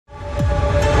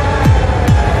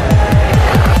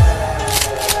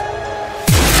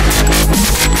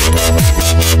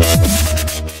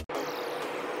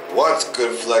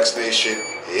Flex Nation?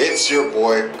 It's your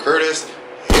boy Curtis,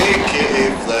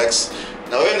 aka Flex.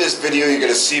 Now in this video you're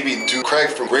going to see me do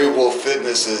Craig from Great Wolf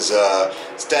Fitness's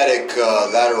static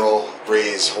lateral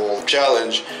raise hold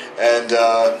challenge, and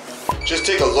just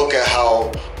take a look at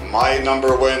how my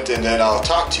number went, and then I'll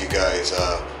talk to you guys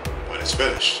when it's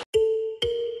finished.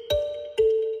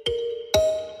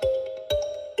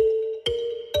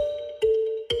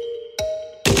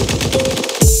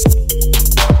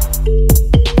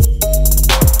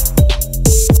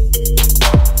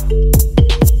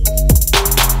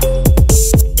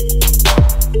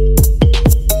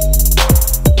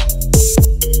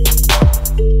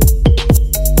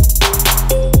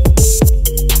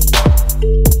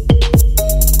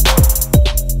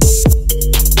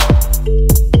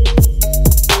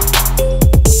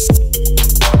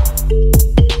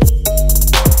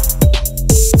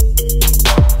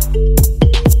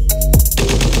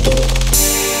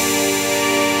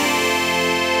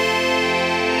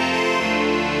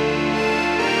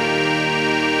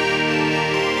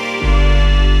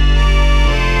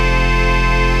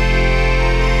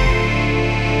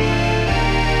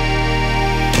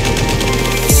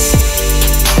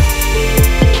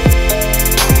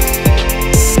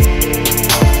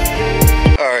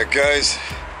 Guys,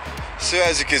 so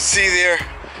as you can see there,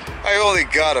 I only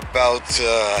got about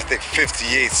I think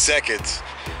 58 seconds.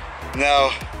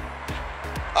 Now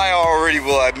I already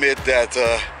will admit that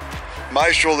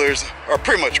my shoulders are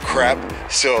pretty much crap,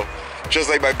 so just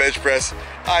like my bench press,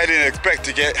 I didn't expect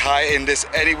to get high in this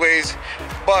anyways.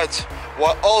 But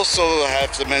what also I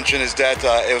have to mention is that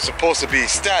it was supposed to be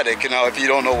static. Now if you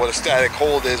don't know what a static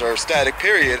hold is, or a static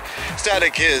period,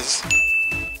 static is,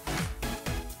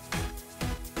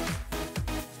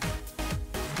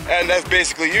 and that's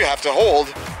basically you have to hold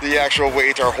the actual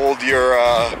weight or hold your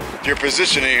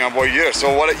positioning on what you're.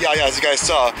 So what? Yeah, as you guys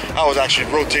saw, I was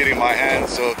actually rotating my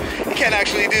hands, so you can't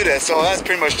actually do that. So that's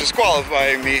pretty much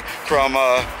disqualifying me from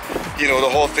you know, the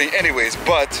whole thing, anyways.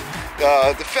 But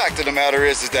the fact of the matter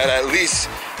is that at least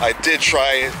I did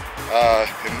try it.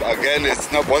 Again,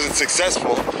 wasn't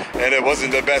successful, and it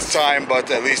wasn't the best time,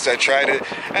 but at least I tried it.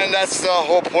 And that's the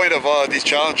whole point of these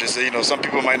challenges. You know, some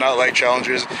people might not like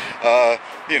challenges,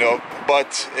 you know,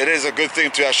 but it is a good thing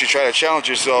to actually try to challenge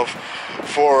yourself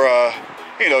for,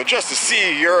 you know, just to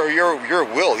see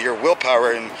your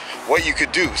willpower and what you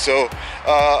could do. So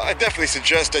I definitely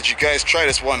suggest that you guys try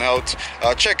this one out.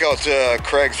 Check out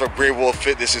Craig from Great Wolf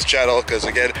Fitness's channel, because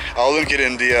again, I'll link it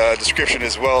in the description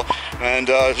as well. And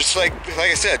just like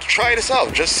I said, try this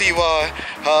out. Just see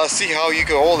how you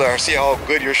can hold it, or see how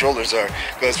good your shoulders are.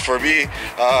 Because for me,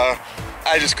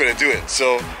 I just couldn't do it.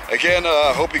 So again,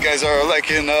 hope you guys are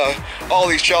liking all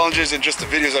these challenges and just the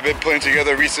videos I've been putting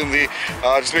together recently.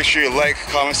 Just make sure you like,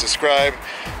 comment, subscribe,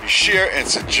 you share, and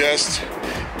suggest.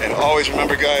 And always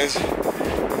remember, guys,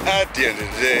 at the end of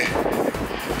the day,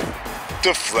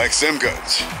 to flex them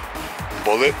guns.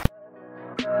 Bullet.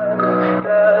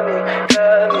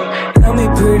 Tell me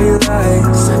pretty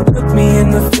lies, look me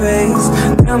in the face.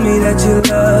 Tell me that you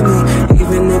love me,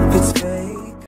 even if it's fake.